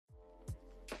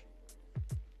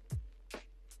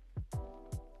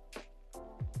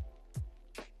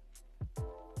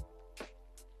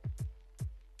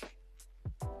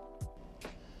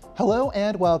Hello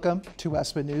and welcome to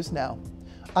Westwood News Now.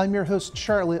 I'm your host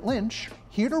Charlotte Lynch,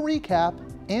 here to recap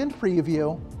and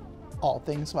preview all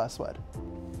things Westwood.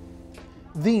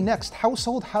 The next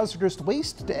Household Hazardous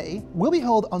Waste Day will be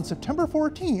held on September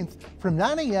 14th from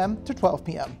 9 a.m. to 12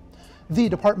 p.m. The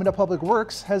Department of Public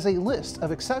Works has a list of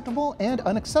acceptable and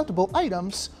unacceptable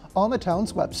items on the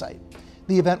town's website.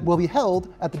 The event will be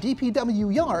held at the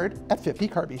DPW yard at 50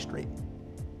 Carby Street.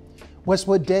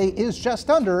 Westwood Day is just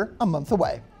under a month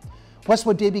away.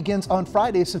 Westwood Day begins on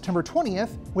Friday, September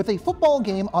 20th, with a football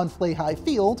game on Flay High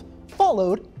Field,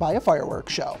 followed by a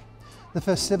fireworks show. The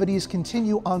festivities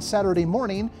continue on Saturday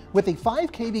morning with a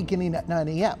 5K beginning at 9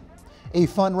 a.m. A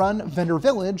fun run, vendor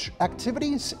village,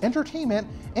 activities, entertainment,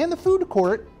 and the food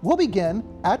court will begin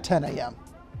at 10 a.m.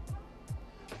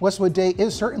 Westwood Day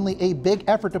is certainly a big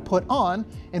effort to put on,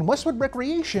 and Westwood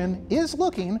Recreation is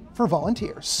looking for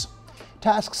volunteers.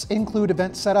 Tasks include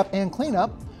event setup and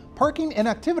cleanup, parking and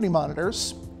activity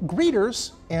monitors,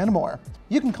 greeters, and more.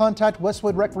 You can contact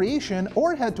Westwood Recreation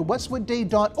or head to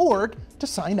westwoodday.org to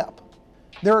sign up.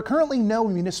 There are currently no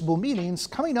municipal meetings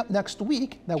coming up next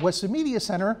week that Westwood Media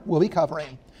Center will be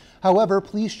covering. However,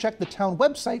 please check the town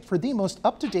website for the most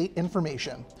up-to-date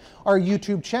information. Our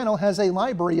YouTube channel has a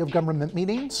library of government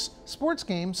meetings, sports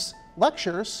games,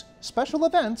 lectures, special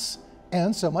events,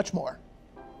 and so much more.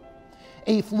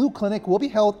 A flu clinic will be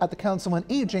held at the Council on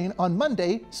Aging on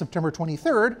Monday, September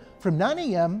 23rd from 9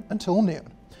 a.m. until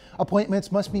noon.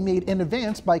 Appointments must be made in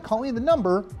advance by calling the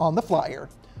number on the flyer.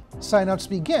 Sign-ups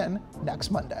begin next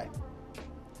Monday.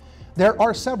 There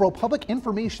are several public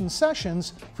information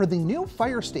sessions for the new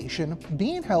fire station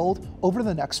being held over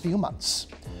the next few months.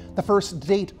 The first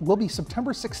date will be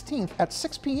September 16th at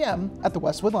 6 p.m. at the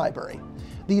Westwood Library.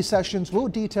 These sessions will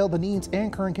detail the needs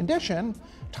and current condition,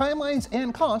 timelines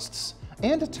and costs,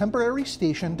 and temporary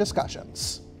station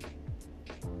discussions.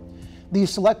 The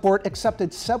Select Board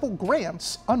accepted several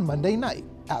grants on Monday night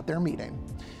at their meeting.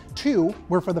 2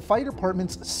 were for the Fire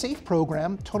Department's SAFE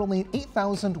program, totaling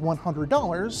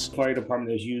 $8,100. The Fire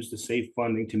Department has used the SAFE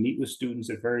funding to meet with students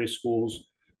at various schools,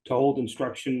 to hold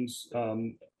instructions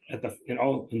at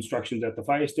the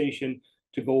fire station,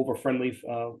 to go over friendly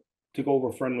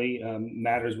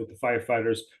matters with the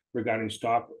firefighters regarding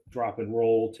stop, drop, and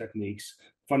roll techniques.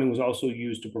 Funding was also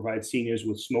used to provide seniors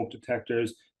with smoke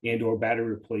detectors and/or battery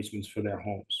replacements for their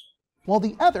homes. While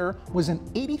the other was an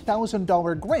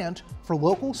 $80,000 grant for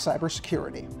local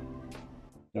cybersecurity.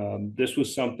 This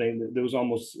was something that there was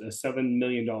almost $7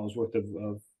 million worth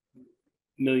of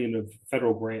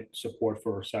federal grant support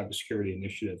for cybersecurity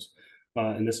initiatives.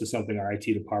 And this is something our IT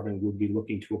department would be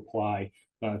looking to apply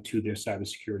to their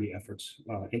cybersecurity efforts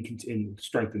and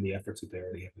strengthen the efforts that they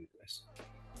already have in place.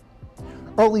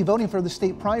 Early voting for the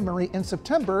state primary in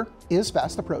September is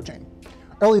fast approaching.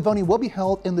 Early voting will be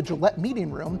held in the Gillette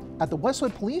Meeting Room at the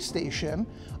Westwood Police Station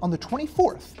on the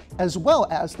 24th, as well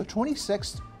as the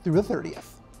 26th through the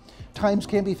 30th. Times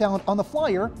can be found on the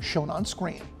flyer shown on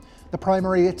screen. The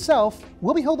primary itself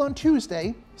will be held on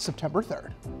Tuesday, September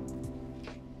 3rd.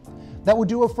 That will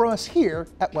do it for us here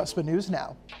at Westwood News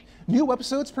Now. New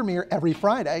episodes premiere every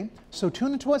Friday, so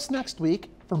tune in to us next week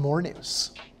for more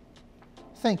news.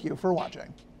 Thank you for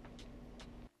watching.